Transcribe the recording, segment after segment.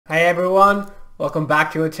Hey everyone, welcome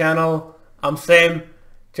back to our channel. I'm Sam,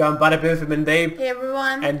 joined by the booth with Mandeep. Hey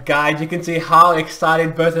everyone. And guys, you can see how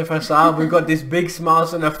excited both of us are. We've got these big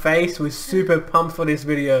smiles on our face. We're super pumped for this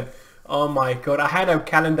video. Oh my god, I had a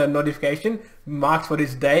calendar notification marked for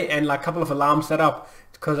this day and like a couple of alarms set up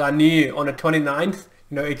because I knew on the 29th,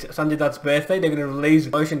 you know, it's Sanjay Dutt's birthday, they're going to release a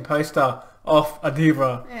motion poster of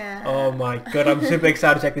Adheera. Yeah. Oh my god, I'm super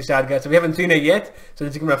excited to check this out, guys. So we haven't seen it yet, so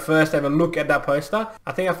this is going to first have a look at that poster.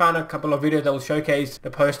 I think I found a couple of videos that will showcase the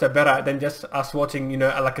poster better than just us watching, you know,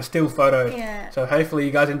 like a still photo. Yeah. So hopefully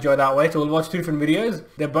you guys enjoy that way. So we'll watch two different videos.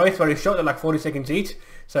 They're both very short, they're like 40 seconds each.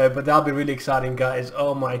 So, but that'll be really exciting, guys.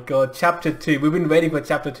 Oh my god, chapter 2. We've been waiting for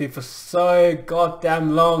chapter 2 for so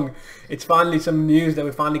goddamn long. It's finally some news that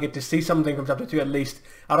we finally get to see something from chapter 2 at least.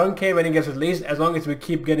 I don't care when it gets released as long as we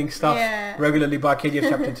keep getting stuff regularly by KGF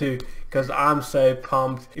Chapter 2, because I'm so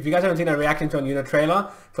pumped. If you guys haven't seen a reaction to a trailer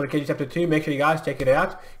for the KGF Chapter 2, make sure you guys check it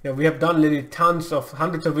out. You know, we have done literally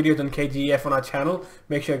hundreds of videos on KGF on our channel.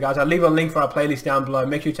 Make sure, guys, I'll leave a link for our playlist down below.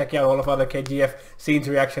 Make sure you check out all of our other KGF scenes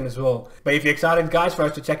reaction as well. But if you're excited, guys, for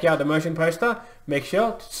us to check out the motion poster, make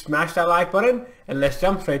sure to smash that like button and let's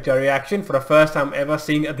jump straight to our reaction for the first time ever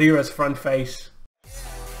seeing Adheera's front face.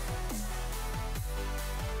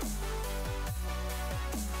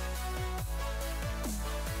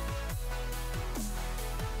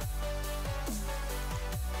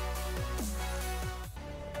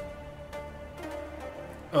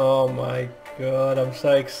 Oh my god, I'm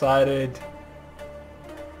so excited.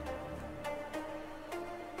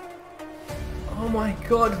 Oh my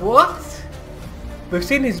god, what? We've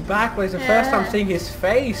seen his back, but it's the first time seeing his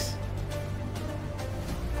face.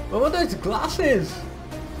 What were those glasses?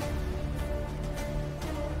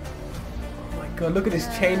 Oh my god, look at his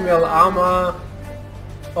chainmail armor.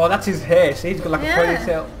 Oh, that's his hair. See, he's got like a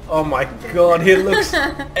ponytail. Oh my god, he looks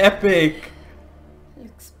epic.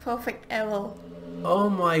 Looks perfect evil.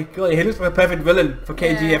 Oh my god, he looks like a perfect villain for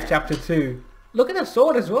KGF Chapter 2. Look at the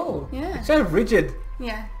sword as well. Yeah. It's so rigid.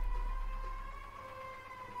 Yeah.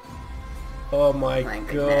 Oh my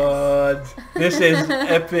god. This is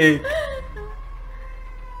epic.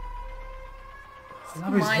 I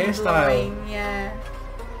love his hairstyle. Yeah.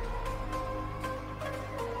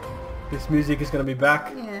 This music is gonna be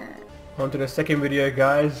back. Yeah. On to the second video,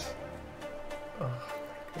 guys. Oh,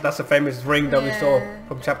 that's the famous ring that we saw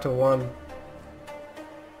from Chapter 1.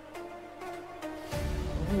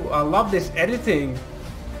 Ooh, I love this editing.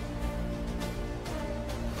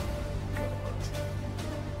 God.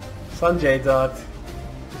 Sanjay Dutt.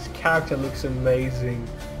 His character looks amazing.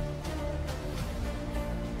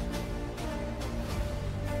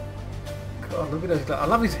 God, look at this. I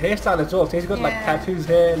love his hairstyle as well. So he's got like tattoos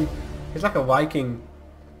here and he's like a Viking.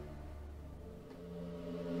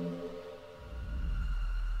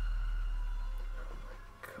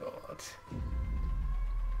 God.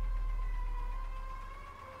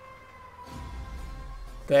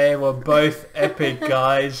 They were both epic,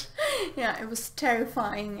 guys. Yeah, it was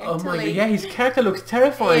terrifying actually. Oh my god, yeah, his character looks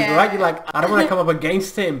terrifying, right? You're like, I don't want to come up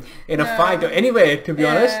against him in a fight or anywhere, to be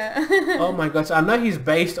honest. Oh my god, so I know he's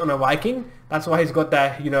based on a Viking. That's why he's got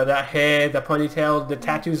that, you know, that hair, the ponytail, the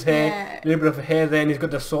tattoos hair, a little bit of hair there, and he's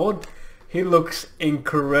got the sword. He looks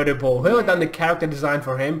incredible. Whoever done the character design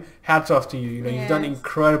for him, hats off to you. You know, you've done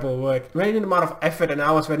incredible work. Imagine the amount of effort and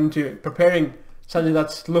hours went into preparing Sanjay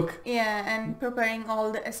Dutt's look. Yeah, and preparing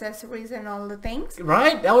all the accessories and all the things.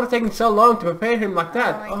 Right? That would have taken so long to prepare him like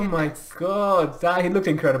that. Oh my god, he looked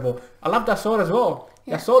incredible. I love that sword as well.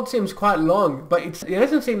 Yeah. That sword seems quite long, but it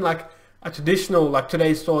doesn't seem like a traditional, like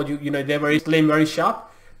today's sword, you know, they're very slim, very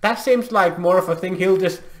sharp. That seems like more of a thing he'll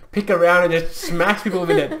just pick around and just smash people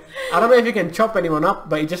with it. I don't know if he can chop anyone up,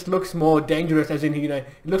 but it just looks more dangerous, as in, you know,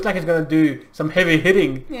 it looks like he's going to do some heavy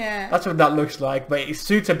hitting. Yeah. That's what that looks like, but it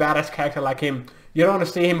suits a badass character like him. You don't want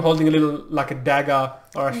to see him holding a little, like a dagger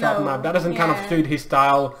or a sharp knife. That doesn't kind of suit his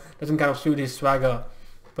style, doesn't kind of suit his swagger.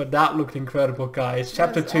 But that looked incredible, guys.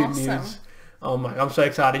 Chapter 2 news. Oh my, I'm so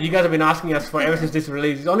excited. You guys have been asking us for ever since this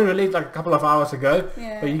release. It's only released like a couple of hours ago,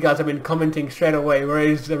 but you guys have been commenting straight away. Where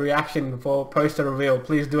is the reaction for poster reveal?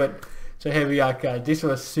 Please do it. So here we are, guys. This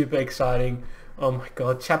was super exciting. Oh my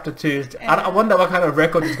god, Chapter 2. I wonder what kind of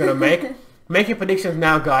record it's going to make. Make your predictions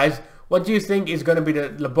now, guys. What do you think is going to be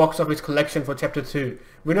the box office collection for Chapter 2?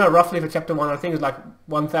 We know roughly for Chapter 1, I think it's like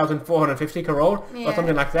 1,450 crore or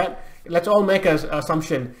something like that. Let's all make an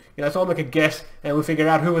assumption. You know, let's all make a guess and we'll figure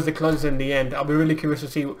out who was the closest in the end. I'll be really curious to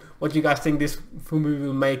see what you guys think this movie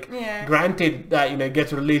will make. Granted that, you know, it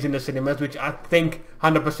gets released in the cinemas, which I think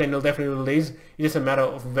 100% will definitely release. It's just a matter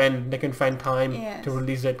of when they can find time to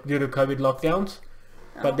release it due to COVID lockdowns.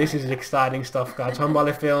 But this is exciting stuff, guys.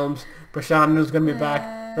 Hombale Films, Prashant is going to be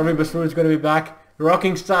back. Ravi Basru is going to be back.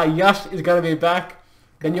 Rocking Star Yash is going to be back.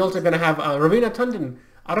 Then you're also going to have Raveena Tandon.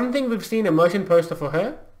 I don't think we've seen a motion poster for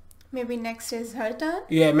her. Maybe next is her turn?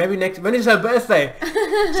 Yeah, maybe next. When is her birthday?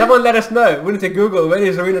 Someone let us know. We need to Google when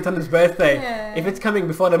is Raveena Tandon's birthday. Yeah. If it's coming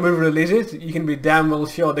before the movie releases, you can be damn well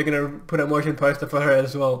sure they're going to put a motion poster for her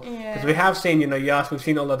as well. Because we have seen, Yash, we've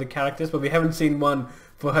seen all of the characters, but we haven't seen one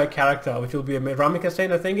for her character, which will be a Ramika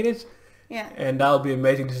Sen, I think it is. Yeah. And that'll be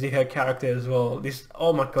amazing to see her character as well.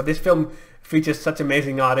 Oh my god, this film features such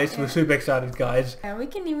amazing artists. We're super excited, guys. Yeah, we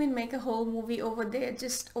can even make a whole movie over there,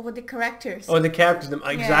 just over the characters. Oh, the characters,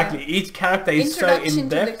 exactly. Each character is so in Introduction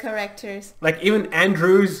depth. to the characters. Like even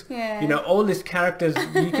Andrews, Yeah. all these characters,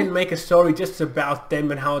 you can make a story just about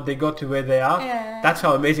them and how they got to where they are. Yeah. That's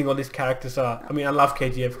how amazing all these characters are. I mean, I love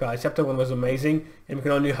KGF, guys. Chapter 1 was amazing, and we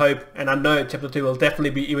can only hope, and I know Chapter 2 will definitely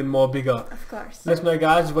be even more bigger. Of course. Let us know,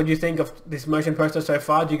 guys, what you think of this motion poster so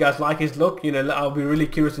far. Do you guys like his look? I'll be really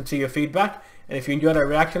curious to see your feedback. And if you enjoyed our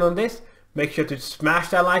reaction on this, make sure to smash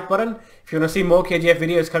that like button. If you want to see more KGF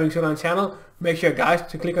videos coming soon on the channel, make sure, guys,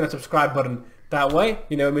 to click on the subscribe button. That way,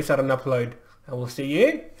 you never miss out on an upload. And we'll see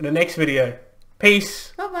you in the next video.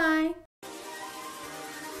 Peace. Bye-bye.